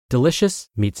Delicious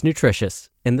meets nutritious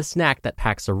in the snack that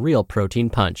packs a real protein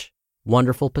punch.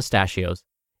 Wonderful Pistachios.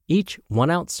 Each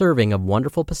 1-ounce serving of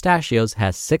Wonderful Pistachios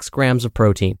has 6 grams of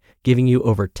protein, giving you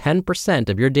over 10%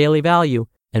 of your daily value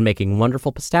and making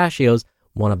Wonderful Pistachios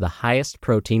one of the highest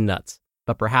protein nuts.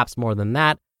 But perhaps more than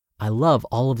that, I love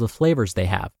all of the flavors they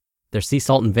have. Their sea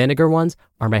salt and vinegar ones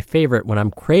are my favorite when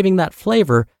I'm craving that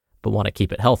flavor but want to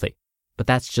keep it healthy. But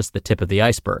that's just the tip of the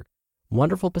iceberg.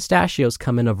 Wonderful Pistachios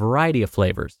come in a variety of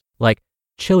flavors, like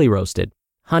chili roasted,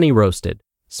 honey roasted,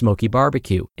 smoky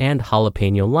barbecue, and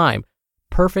jalapeno lime,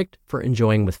 perfect for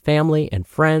enjoying with family and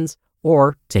friends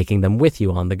or taking them with you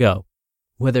on the go.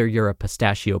 Whether you're a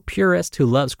pistachio purist who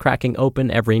loves cracking open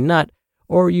every nut,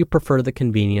 or you prefer the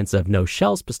convenience of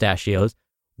no-shells pistachios,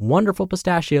 Wonderful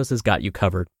Pistachios has got you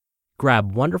covered.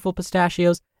 Grab Wonderful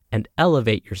Pistachios and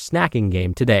elevate your snacking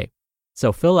game today.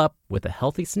 So fill up with a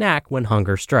healthy snack when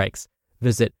hunger strikes.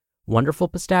 Visit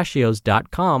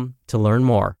wonderfulpistachios.com to learn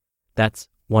more. That's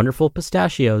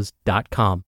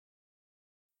wonderfulpistachios.com.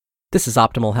 This is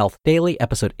Optimal Health Daily,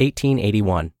 episode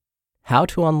 1881. How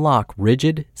to Unlock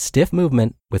Rigid, Stiff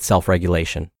Movement with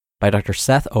Self-Regulation by Dr.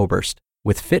 Seth Oberst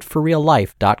with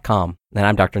fitforreallife.com. And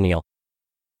I'm Dr. Neal.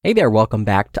 Hey there, welcome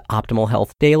back to Optimal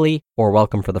Health Daily, or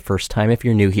welcome for the first time if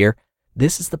you're new here.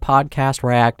 This is the podcast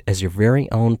where I act as your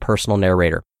very own personal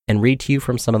narrator and read to you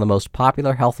from some of the most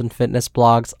popular health and fitness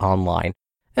blogs online,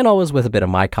 and always with a bit of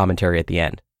my commentary at the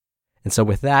end. And so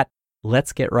with that,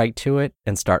 let's get right to it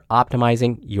and start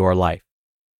optimizing your life.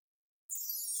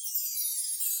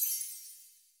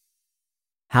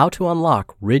 How to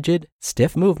Unlock Rigid,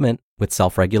 Stiff Movement with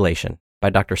Self-Regulation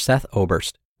by Dr. Seth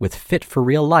Oberst with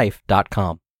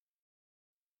fitforreallife.com.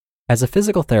 As a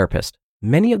physical therapist,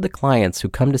 many of the clients who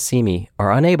come to see me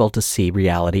are unable to see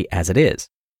reality as it is.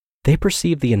 They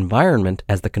perceive the environment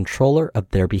as the controller of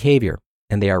their behavior,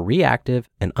 and they are reactive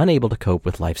and unable to cope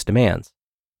with life's demands.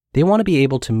 They want to be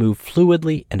able to move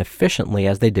fluidly and efficiently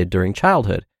as they did during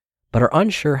childhood, but are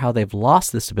unsure how they've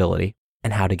lost this ability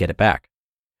and how to get it back.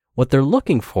 What they're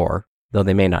looking for, though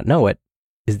they may not know it,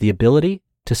 is the ability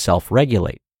to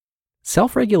self-regulate.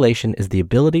 Self-regulation is the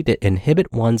ability to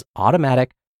inhibit one's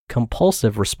automatic,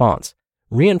 compulsive response,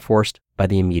 reinforced by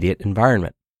the immediate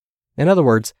environment. In other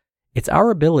words, it's our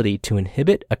ability to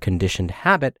inhibit a conditioned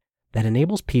habit that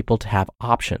enables people to have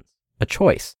options, a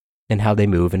choice, in how they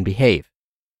move and behave.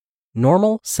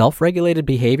 Normal, self-regulated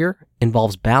behavior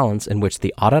involves balance in which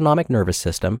the autonomic nervous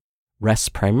system rests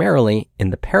primarily in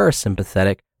the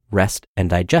parasympathetic rest and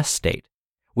digest state,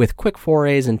 with quick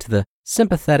forays into the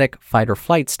sympathetic fight or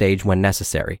flight stage when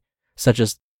necessary, such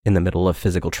as in the middle of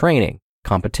physical training,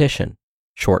 competition,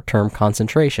 short-term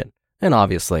concentration, and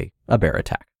obviously a bear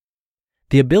attack.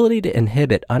 The ability to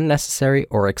inhibit unnecessary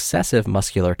or excessive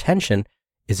muscular tension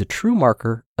is a true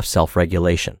marker of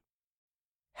self-regulation.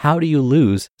 How do you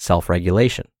lose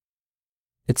self-regulation?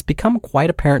 It's become quite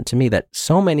apparent to me that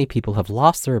so many people have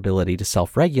lost their ability to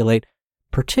self-regulate,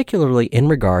 particularly in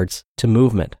regards to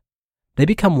movement. They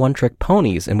become one-trick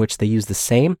ponies in which they use the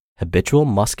same habitual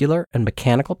muscular and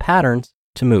mechanical patterns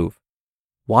to move.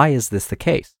 Why is this the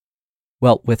case?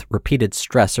 Well, with repeated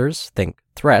stressors, think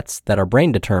threats, that our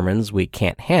brain determines we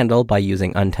can't handle by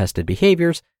using untested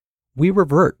behaviors, we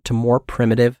revert to more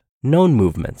primitive, known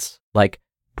movements like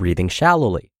breathing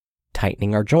shallowly,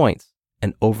 tightening our joints,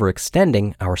 and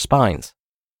overextending our spines.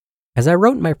 As I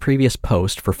wrote in my previous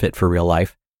post for Fit for Real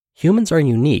Life, humans are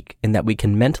unique in that we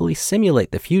can mentally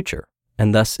simulate the future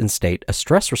and thus instate a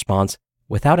stress response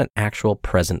without an actual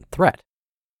present threat.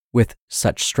 With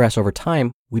such stress over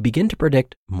time, we begin to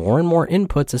predict more and more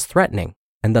inputs as threatening,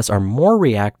 and thus are more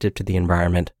reactive to the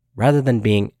environment rather than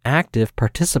being active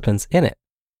participants in it.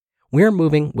 We are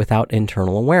moving without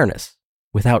internal awareness,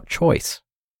 without choice.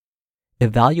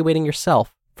 Evaluating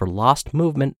yourself for lost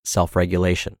movement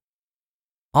self-regulation.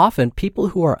 Often, people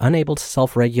who are unable to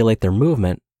self-regulate their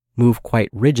movement move quite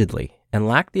rigidly and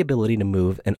lack the ability to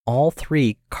move in all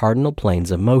 3 cardinal planes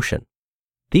of motion.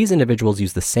 These individuals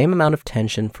use the same amount of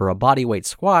tension for a bodyweight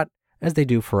squat as they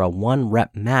do for a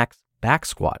 1-rep max back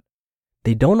squat.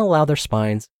 They don't allow their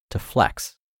spines to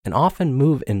flex and often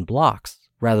move in blocks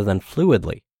rather than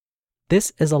fluidly.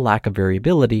 This is a lack of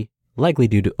variability, likely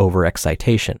due to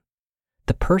overexcitation.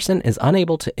 The person is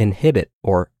unable to inhibit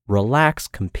or relax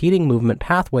competing movement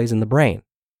pathways in the brain.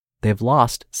 They've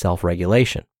lost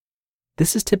self-regulation.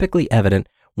 This is typically evident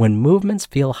when movements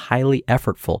feel highly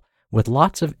effortful with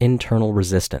lots of internal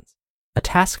resistance. A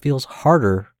task feels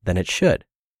harder than it should.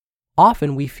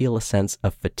 Often we feel a sense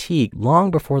of fatigue long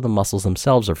before the muscles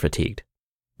themselves are fatigued.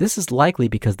 This is likely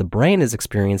because the brain is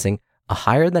experiencing a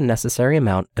higher than necessary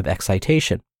amount of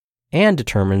excitation and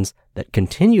determines that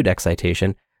continued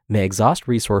excitation may exhaust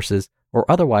resources or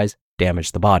otherwise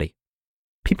damage the body.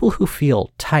 People who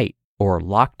feel tight or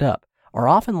locked up are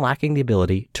often lacking the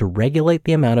ability to regulate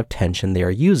the amount of tension they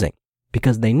are using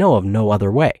because they know of no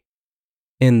other way.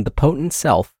 In The Potent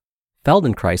Self,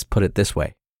 Feldenkrais put it this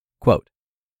way, quote,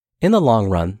 "In the long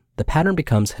run, the pattern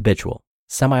becomes habitual,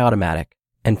 semi-automatic,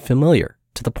 and familiar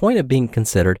to the point of being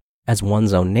considered as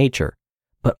one's own nature,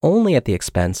 but only at the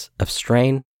expense of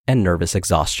strain and nervous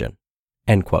exhaustion."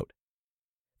 End quote.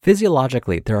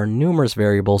 Physiologically, there are numerous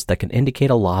variables that can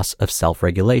indicate a loss of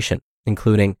self-regulation,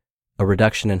 including a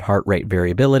reduction in heart rate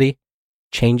variability,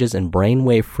 changes in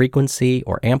brainwave frequency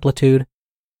or amplitude,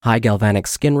 high galvanic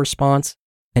skin response,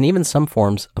 and even some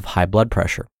forms of high blood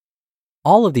pressure.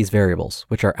 All of these variables,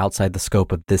 which are outside the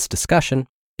scope of this discussion,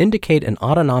 indicate an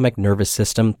autonomic nervous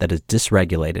system that is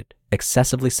dysregulated,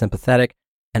 excessively sympathetic,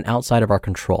 and outside of our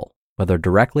control, whether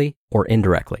directly or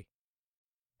indirectly.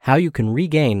 How you can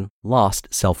regain lost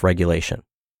self-regulation.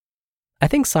 I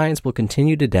think science will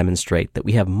continue to demonstrate that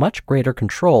we have much greater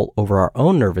control over our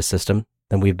own nervous system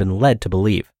than we've been led to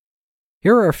believe.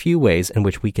 Here are a few ways in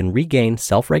which we can regain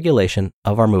self-regulation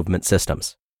of our movement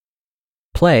systems.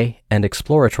 Play and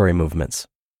exploratory movements.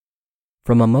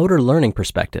 From a motor learning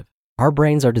perspective, our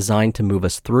brains are designed to move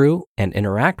us through and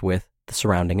interact with the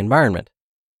surrounding environment.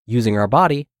 Using our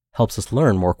body helps us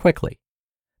learn more quickly.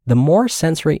 The more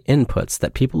sensory inputs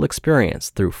that people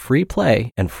experience through free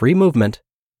play and free movement,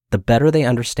 the better they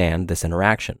understand this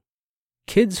interaction.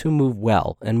 Kids who move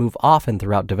well and move often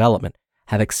throughout development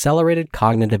have accelerated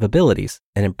cognitive abilities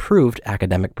and improved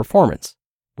academic performance.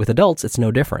 With adults, it's no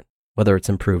different, whether it's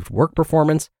improved work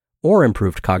performance or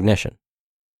improved cognition.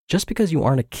 Just because you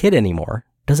aren't a kid anymore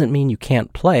doesn't mean you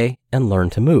can't play and learn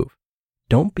to move.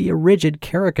 Don't be a rigid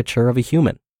caricature of a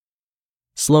human.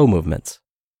 Slow movements.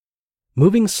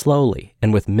 Moving slowly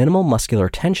and with minimal muscular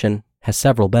tension has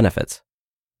several benefits.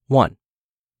 1.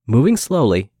 Moving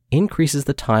slowly increases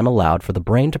the time allowed for the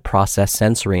brain to process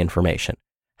sensory information,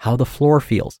 how the floor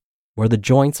feels, where the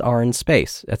joints are in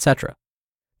space, etc.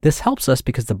 This helps us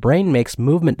because the brain makes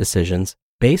movement decisions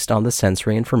based on the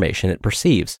sensory information it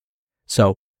perceives.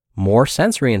 So, more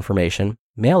sensory information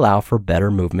may allow for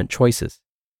better movement choices.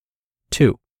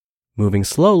 2. Moving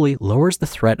slowly lowers the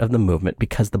threat of the movement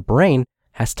because the brain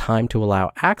has time to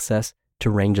allow access to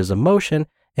ranges of motion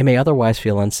it may otherwise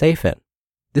feel unsafe in.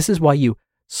 This is why you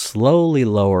slowly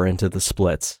lower into the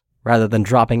splits rather than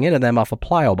dropping into them off a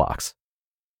plyo box.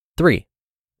 3.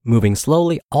 Moving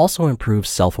slowly also improves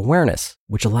self-awareness,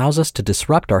 which allows us to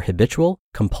disrupt our habitual,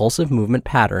 compulsive movement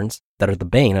patterns that are the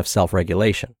bane of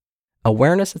self-regulation.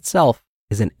 Awareness itself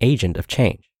is an agent of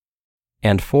change.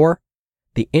 And 4.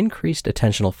 The increased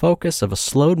attentional focus of a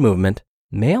slowed movement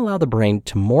may allow the brain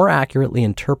to more accurately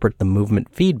interpret the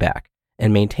movement feedback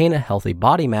and maintain a healthy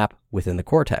body map within the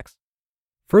cortex.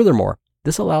 Furthermore,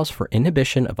 this allows for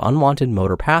inhibition of unwanted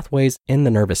motor pathways in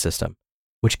the nervous system,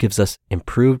 which gives us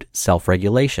improved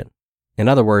self-regulation. In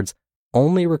other words,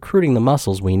 only recruiting the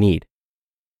muscles we need.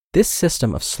 This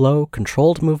system of slow,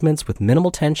 controlled movements with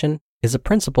minimal tension is a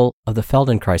principle of the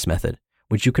Feldenkrais method,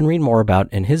 which you can read more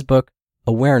about in his book,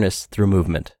 Awareness Through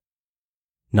Movement.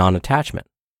 Non-attachment.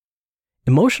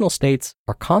 Emotional states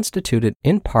are constituted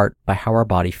in part by how our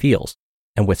body feels,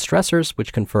 and with stressors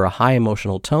which confer a high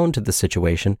emotional tone to the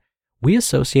situation, we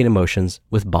associate emotions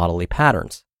with bodily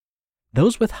patterns.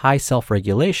 Those with high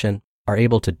self-regulation are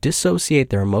able to dissociate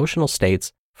their emotional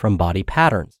states from body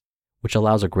patterns, which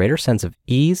allows a greater sense of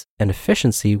ease and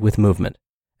efficiency with movement,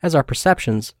 as our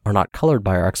perceptions are not colored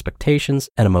by our expectations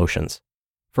and emotions.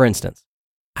 For instance,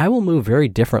 I will move very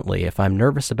differently if I'm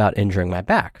nervous about injuring my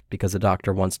back because a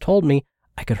doctor once told me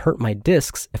I could hurt my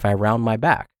discs if I round my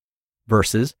back,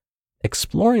 versus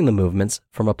exploring the movements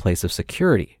from a place of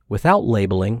security without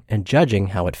labeling and judging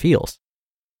how it feels.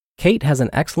 Kate has an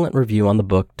excellent review on the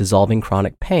book Dissolving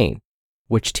Chronic Pain,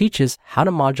 which teaches how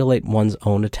to modulate one's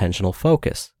own attentional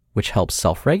focus, which helps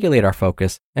self-regulate our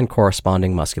focus and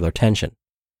corresponding muscular tension.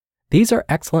 These are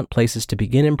excellent places to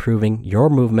begin improving your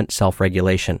movement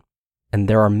self-regulation, and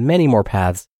there are many more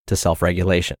paths to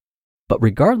self-regulation. But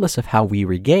regardless of how we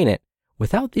regain it,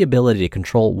 without the ability to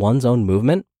control one's own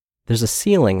movement, there's a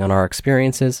ceiling on our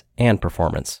experiences and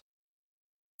performance.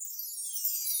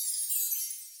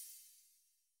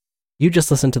 You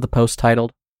just listened to the post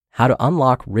titled, How to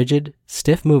Unlock Rigid,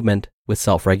 Stiff Movement with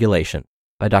Self-Regulation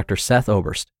by Dr. Seth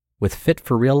Oberst with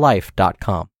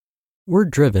fitforreallife.com. We're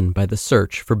driven by the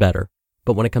search for better,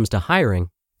 but when it comes to hiring,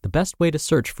 the best way to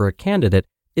search for a candidate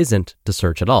isn't to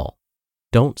search at all.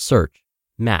 Don't search,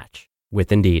 match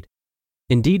with Indeed.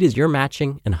 Indeed is your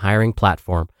matching and hiring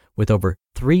platform with over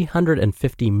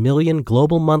 350 million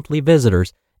global monthly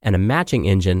visitors and a matching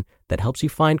engine that helps you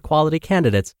find quality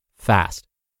candidates fast.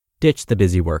 Ditch the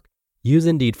busy work. Use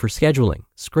Indeed for scheduling,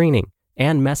 screening,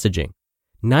 and messaging.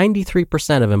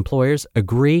 93% of employers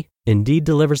agree Indeed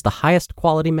delivers the highest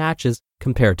quality matches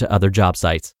compared to other job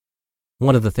sites.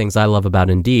 One of the things I love about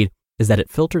Indeed is that it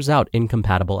filters out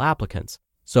incompatible applicants.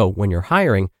 So when you're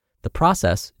hiring, the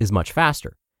process is much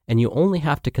faster, and you only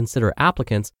have to consider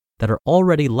applicants that are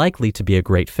already likely to be a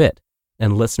great fit.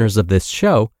 And listeners of this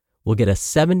show will get a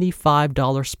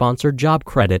 $75 sponsored job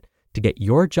credit to get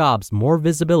your jobs more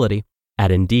visibility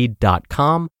at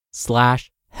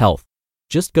Indeed.com/health.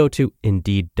 Just go to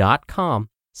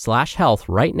Indeed.com/health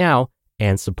right now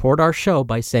and support our show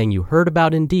by saying you heard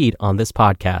about Indeed on this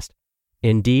podcast.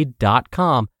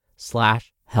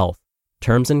 Indeed.com/health.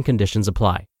 Terms and conditions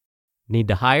apply. Need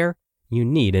to hire? You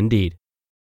need Indeed.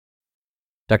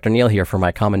 Dr. Neal here for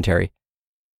my commentary.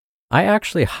 I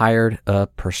actually hired a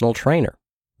personal trainer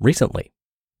recently.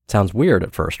 Sounds weird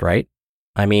at first, right?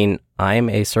 I mean, I'm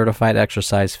a certified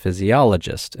exercise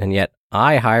physiologist, and yet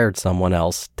I hired someone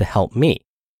else to help me.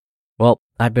 Well,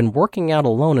 I've been working out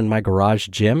alone in my garage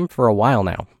gym for a while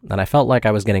now, and I felt like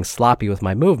I was getting sloppy with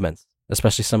my movements,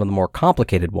 especially some of the more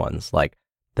complicated ones like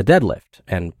the deadlift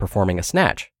and performing a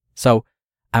snatch. So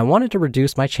I wanted to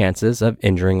reduce my chances of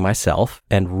injuring myself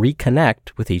and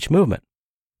reconnect with each movement.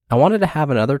 I wanted to have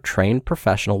another trained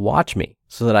professional watch me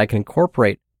so that I can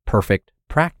incorporate perfect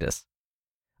practice.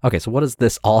 Okay, so what does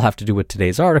this all have to do with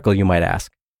today's article, you might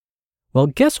ask? Well,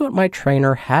 guess what my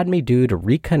trainer had me do to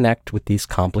reconnect with these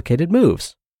complicated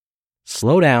moves?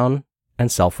 Slow down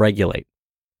and self-regulate.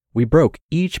 We broke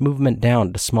each movement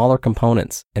down to smaller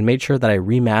components and made sure that I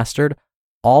remastered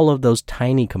all of those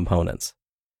tiny components.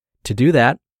 To do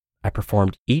that, I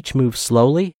performed each move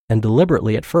slowly and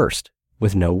deliberately at first,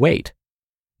 with no weight.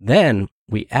 Then,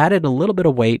 we added a little bit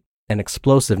of weight and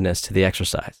explosiveness to the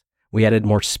exercise. We added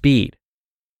more speed.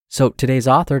 So today's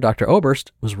author, Dr.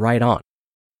 Oberst, was right on.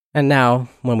 And now,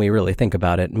 when we really think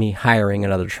about it, me hiring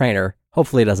another trainer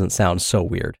hopefully doesn't sound so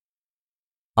weird.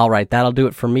 All right, that'll do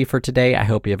it for me for today. I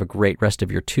hope you have a great rest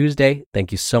of your Tuesday.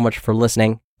 Thank you so much for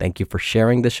listening. Thank you for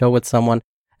sharing the show with someone.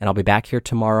 And I'll be back here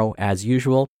tomorrow as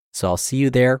usual. So I'll see you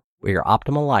there where your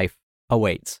optimal life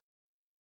awaits.